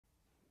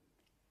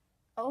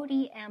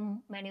ODM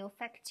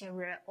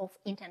manufacturer of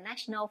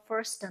international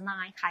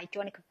first-line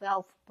hydronic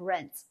valve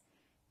brands,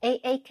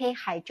 AAK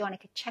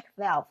hydronic check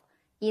valve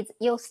is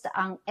used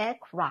on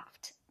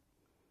aircraft.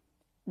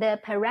 The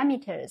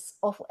parameters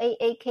of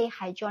AAK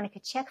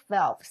hydronic check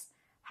valves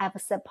have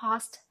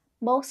surpassed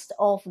most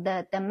of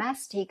the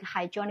domestic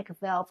hydronic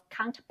valve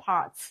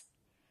counterparts.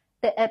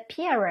 The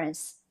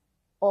appearance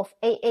of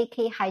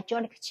AAK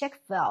hydronic check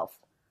valve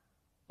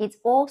is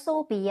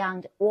also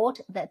beyond what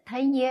the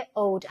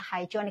 10-year-old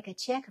hydronic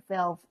check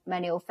valve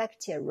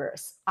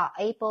manufacturers are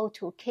able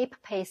to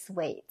keep pace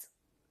with.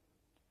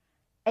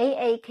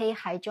 AAK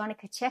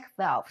hydronic check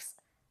valves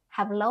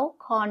have low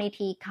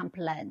quality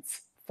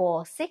complaints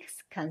for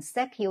 6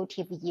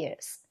 consecutive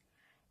years.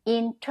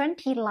 In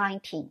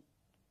 2019,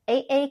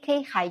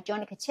 AAK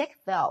hydronic check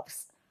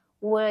valves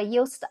were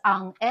used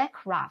on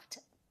aircraft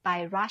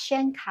by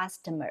Russian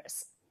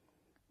customers,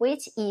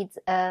 which is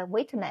a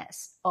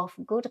witness of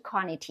good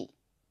quality.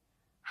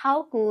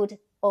 How good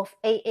of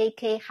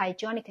AAK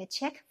hydronic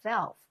check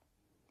valve?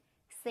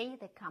 See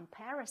the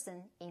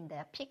comparison in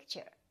the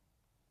picture.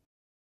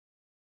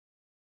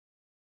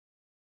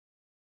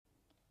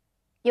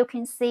 You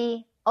can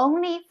see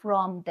only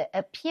from the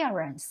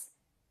appearance,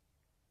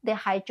 the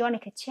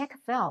hydronic check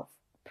valve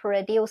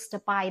produced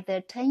by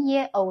the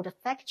 10-year-old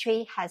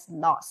factory has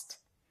lost,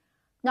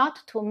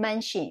 not to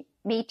mention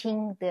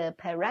meeting the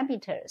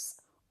parameters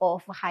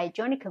of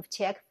hydronic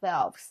check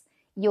valves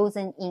used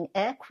in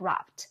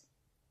aircraft.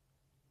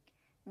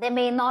 They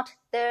may not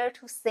dare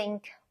to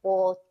think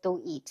or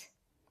do it.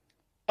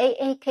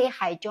 AAK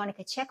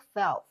hydronic check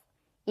valve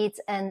is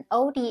an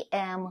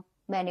ODM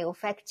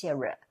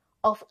manufacturer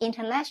of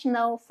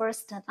international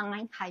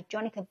first-line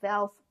hydronic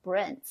valve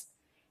brands.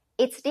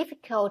 It's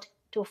difficult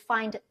to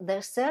find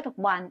the third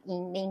one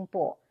in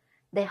Ningbo,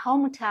 the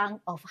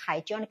hometown of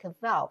hydronic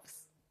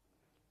valves.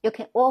 You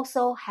can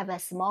also have a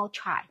small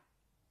try.